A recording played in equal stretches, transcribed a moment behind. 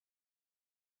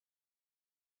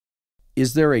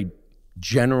is there a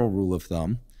general rule of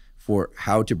thumb for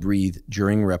how to breathe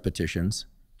during repetitions,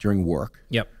 during work?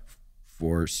 Yep.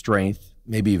 For strength,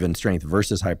 maybe even strength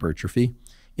versus hypertrophy,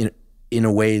 in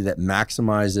a way that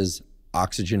maximizes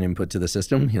oxygen input to the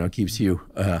system, keeps you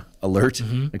alert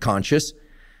and conscious,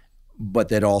 but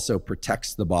that also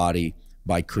protects the body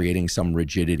by creating some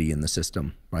rigidity in the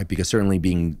system, right? Because certainly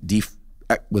being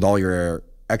with all your air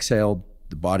exhaled,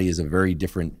 the body is a very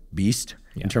different beast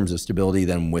in terms of stability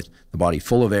than with the body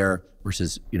full of air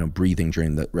versus, breathing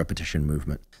during the repetition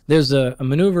movement. There's a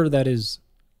maneuver that has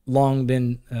long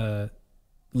been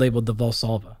labeled the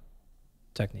Valsalva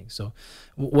technique. So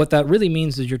what that really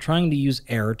means is you're trying to use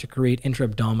air to create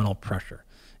intra-abdominal pressure.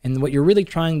 And what you're really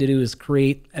trying to do is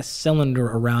create a cylinder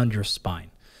around your spine.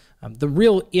 The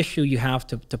real issue you have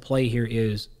to play here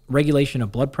is regulation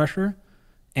of blood pressure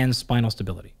and spinal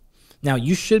stability. Now,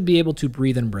 you should be able to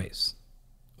breathe and brace.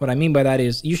 What I mean by that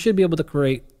is you should be able to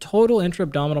create total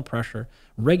intra-abdominal pressure,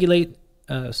 regulate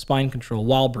spine control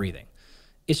while breathing.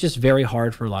 It's just very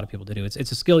hard for a lot of people to do. It's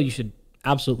a skill you should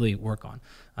absolutely work on.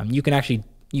 You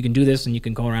can do this, and you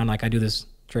can go around like I do this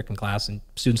trick in class, and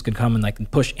students can come and like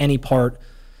push any part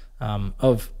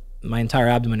of my entire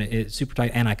abdomen. It's super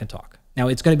tight, and I can talk. Now,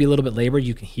 it's going to be a little bit labored.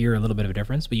 You can hear a little bit of a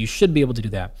difference, but you should be able to do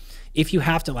that. If you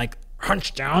have to like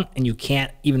hunch down and you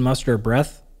can't even muster a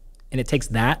breath, and it takes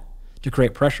that to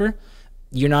create pressure,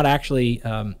 you're not actually,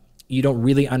 you don't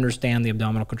really understand the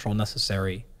abdominal control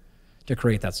necessary to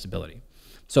create that stability.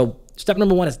 So step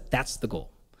number one is that's the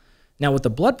goal. Now, with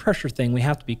the blood pressure thing, we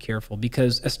have to be careful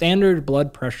because a standard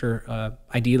blood pressure,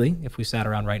 ideally, if we sat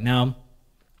around right now,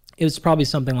 is probably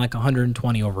something like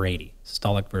 120/80,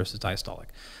 systolic versus diastolic.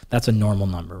 That's a normal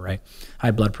number, right?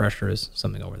 High blood pressure is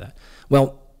something over that.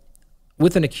 Well,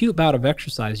 with an acute bout of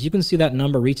exercise, you can see that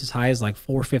number reach as high as like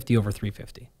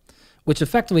 450/350, which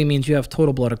effectively means you have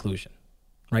total blood occlusion,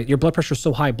 right? Your blood pressure is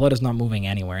so high, blood is not moving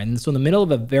anywhere. And so in the middle of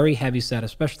a very heavy set,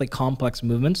 especially complex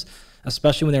movements,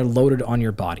 especially when they're loaded on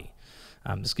your body,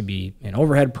 this could be an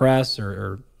overhead press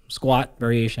or squat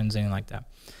variations, anything like that.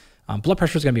 Blood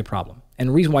pressure is going to be a problem. And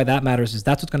the reason why that matters is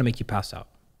that's what's going to make you pass out.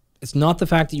 It's not the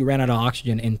fact that you ran out of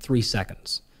oxygen in 3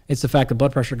 seconds. It's the fact that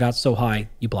blood pressure got so high,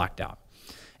 you blacked out.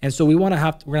 And so we're going to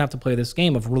have to play this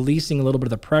game of releasing a little bit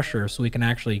of the pressure so we can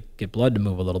actually get blood to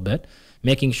move a little bit,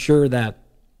 making sure that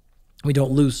we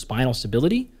don't lose spinal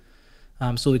stability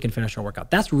so we can finish our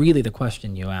workout. That's really the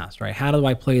question you asked, right? How do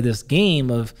I play this game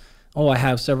of, oh, I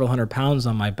have several hundred pounds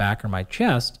on my back or my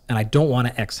chest, and I don't want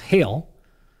to exhale,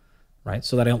 right,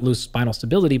 so that I don't lose spinal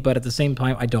stability, but at the same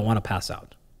time, I don't want to pass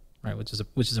out, right, which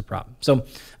is a problem. So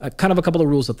kind of a couple of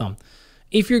rules of thumb.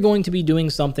 If you're going to be doing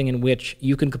something in which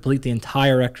you can complete the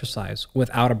entire exercise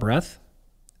without a breath,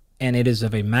 and it is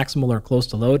of a maximal or close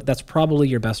to load, that's probably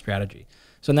your best strategy.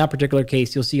 So in that particular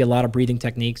case, you'll see a lot of breathing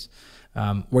techniques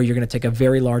where you're going to take a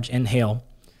very large inhale.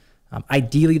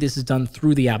 Ideally, this is done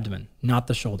through the abdomen, not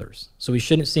the shoulders. So we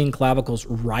shouldn't see clavicles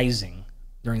rising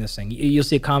during this thing. You'll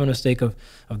see a common mistake of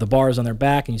the bars on their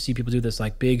back, and you see people do this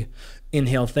like big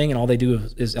inhale thing, and all they do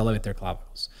is elevate their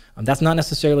clavicles. That's not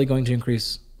necessarily going to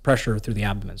increase pressure through the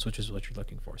abdomen, which is what you're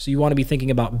looking for. So you want to be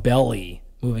thinking about belly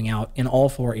moving out in all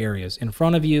 4 areas, in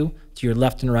front of you, to your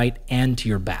left and right, and to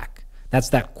your back. That's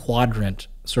that quadrant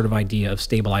sort of idea of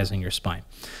stabilizing your spine.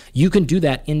 You can do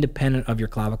that independent of your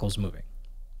clavicles moving.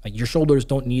 Like your shoulders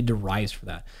don't need to rise for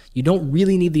that. You don't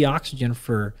really need the oxygen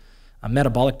for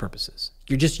metabolic purposes.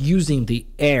 You're just using the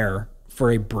air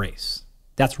for a brace.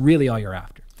 That's really all you're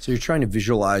after. So you're trying to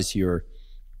visualize your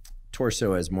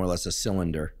torso as more or less a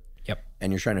cylinder. Yep.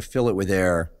 And you're trying to fill it with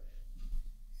air.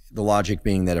 The logic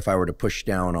being that if I were to push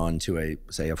down onto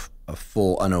a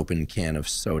full unopened can of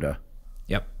soda,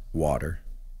 yep, water,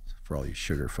 for all you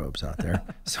sugar phobes out there,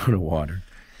 soda water,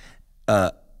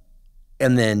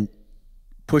 and then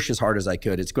push as hard as I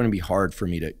could, it's going to be hard for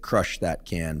me to crush that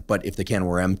can. But if the can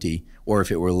were empty, or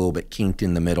if it were a little bit kinked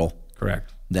in the middle,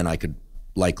 correct, then I could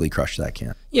likely crush that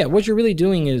can. Yeah, what you're really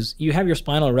doing is you have your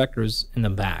spinal erectors in the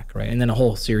back, right? And then a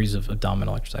whole series of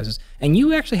abdominal exercises. And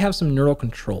you actually have some neural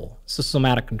control,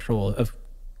 somatic control of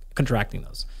contracting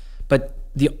those. But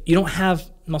you don't have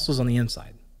muscles on the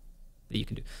inside that you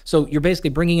can do. So you're basically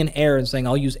bringing in air and saying,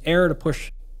 I'll use air to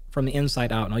push from the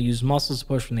inside out, and I'll use muscles to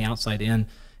push from the outside in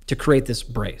to create this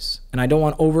brace. And I don't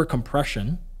want over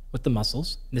compression with the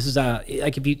muscles. This is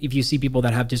like if you see people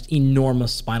that have just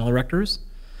enormous spinal erectors,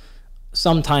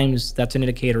 sometimes that's an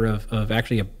indicator of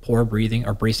actually a poor breathing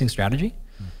or bracing strategy,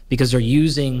 because they're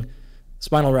using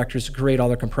spinal erectors to create all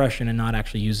their compression and not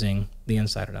actually using the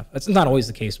inside enough. That's not always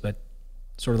the case, but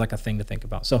sort of like a thing to think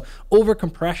about. So over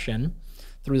compression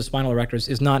through the spinal erectors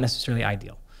is not necessarily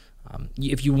ideal.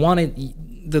 If you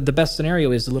wanted, the best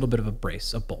scenario is a little bit of a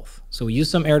brace of both. So we use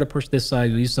some air to push this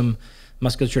side, we use some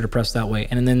musculature to press that way,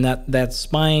 and then that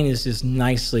spine is just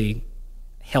nicely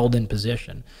held in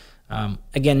position.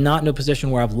 Again, not in a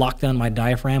position where I've locked down my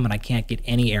diaphragm and I can't get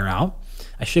any air out.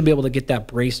 I should be able to get that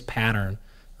braced pattern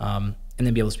and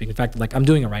then be able to speak. In fact, like I'm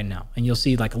doing it right now, and you'll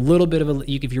see like a little bit of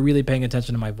if you're really paying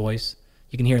attention to my voice,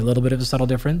 you can hear a little bit of a subtle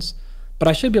difference. But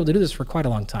I should be able to do this for quite a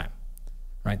long time,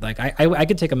 right? Like I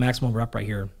could take a maximum rep right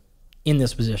here in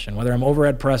this position, whether I'm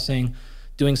overhead pressing,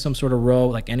 doing some sort of row,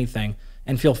 like anything,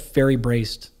 and feel very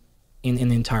braced in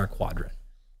the entire quadrant.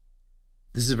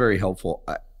 This is very helpful.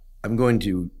 I'm going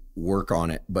to work on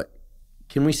it, but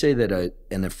can we say that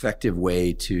an effective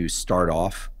way to start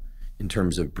off in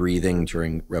terms of breathing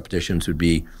during repetitions would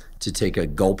be to take a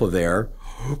gulp of air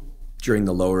during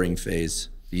the lowering phase,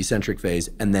 the eccentric phase,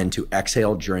 and then to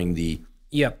exhale during the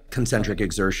concentric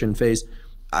exertion phase?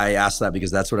 I ask that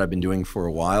because that's what I've been doing for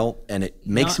a while, and it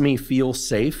makes me feel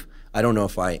safe. I don't know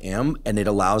if I am, and it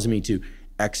allows me to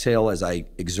exhale as I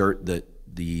exert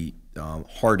the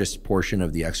hardest portion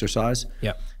of the exercise.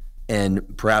 Yeah.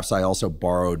 And perhaps I also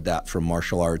borrowed that from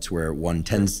martial arts, where one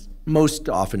tends most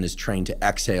often is trained to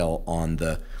exhale on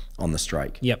the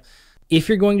strike. Yep. If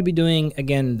you're going to be doing,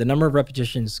 again, the number of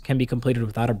repetitions can be completed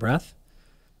without a breath,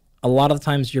 a lot of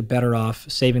times you're better off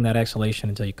saving that exhalation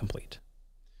until you complete.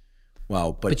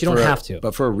 Wow, but you don't have to.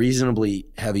 But for a reasonably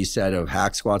heavy set of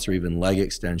hack squats or even leg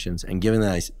extensions, and given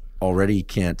that I already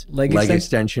can't leg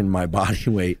extension my body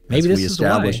weight, maybe this is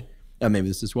why. Maybe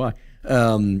this is why.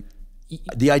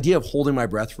 The idea of holding my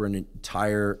breath for an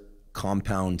entire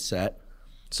compound set.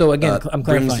 So again, I'm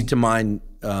clarifying. Brings to mind,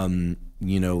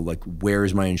 you know, like where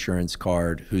is my insurance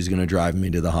card? Who's going to drive me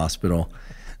to the hospital?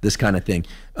 This kind of thing.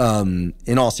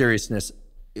 In all seriousness,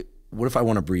 what if I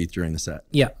want to breathe during the set?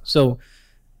 Yeah. So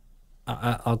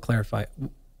I'll clarify.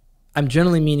 I'm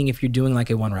generally meaning if you're doing like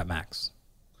a 1 rep max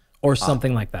or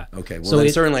something like that. Okay. Well, so then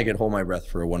certainly I could hold my breath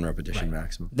for a 1 repetition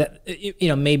maximum. That, you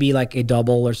know, maybe like a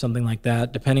double or something like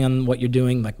that, depending on what you're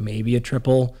doing, like maybe a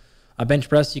triple. A bench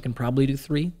press, you can probably do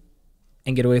 3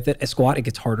 and get away with it. A squat, it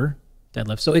gets harder.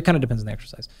 Deadlift. So it kind of depends on the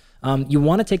exercise. You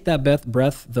want to take that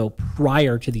breath though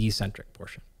prior to the eccentric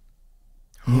portion,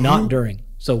 not during.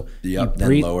 So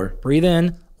then lower. Breathe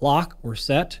in, lock, we're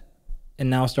set, and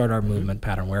now start our movement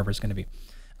pattern wherever it's going to be.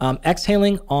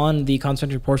 Exhaling on the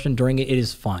concentric portion during it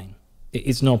is fine.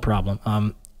 It's no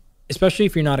problem, especially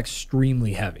if you're not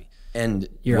extremely heavy. And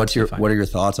what are your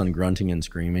thoughts on grunting and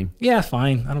screaming? Yeah,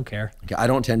 fine. I don't care. Okay, I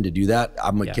don't tend to do that.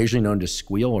 I'm occasionally known to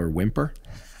squeal or whimper,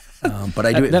 but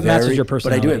I do it matches your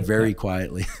personality. But I do it very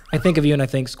quietly. I think of you and I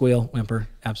think squeal, whimper.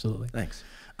 Absolutely. Thanks.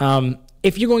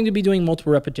 If you're going to be doing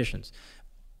multiple repetitions,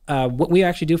 what we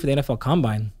actually do for the NFL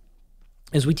Combine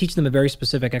is we teach them a very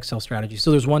specific exhale strategy.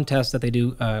 So there's one test that they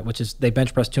do, which is they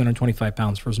bench press 225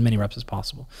 pounds for as many reps as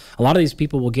possible. A lot of these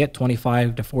people will get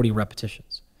 25 to 40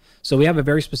 repetitions. So we have a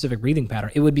very specific breathing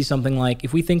pattern. It would be something like,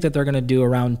 if we think that they're going to do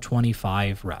around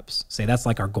 25 reps, say that's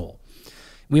like our goal,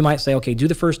 we might say, okay, do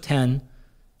the first 10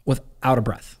 without a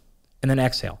breath, and then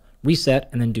exhale, reset,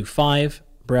 and then do 5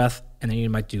 breath, and then you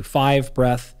might do 5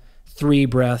 breath, 3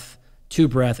 breath, 2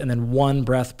 breath, and then 1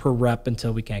 breath per rep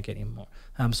until we can't get any more.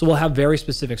 So we'll have very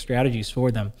specific strategies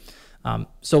for them.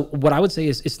 So what I would say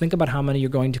is think about how many you're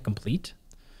going to complete,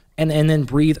 and then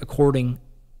breathe according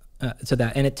to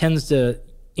that. And it tends to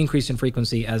increase in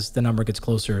frequency as the number gets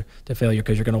closer to failure,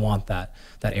 because you're going to want that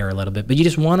air a little bit. But you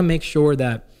just want to make sure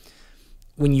that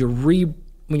when you're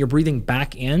breathing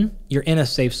back in, you're in a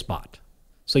safe spot.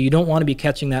 So you don't want to be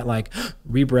catching that like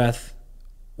rebreath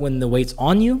when the weight's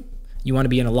on you. You want to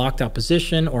be in a locked out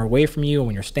position or away from you, or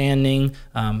when you're standing.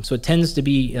 So it tends to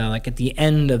be like at the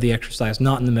end of the exercise,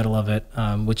 not in the middle of it,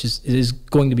 which is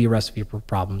going to be a recipe for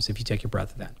problems if you take your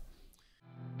breath then.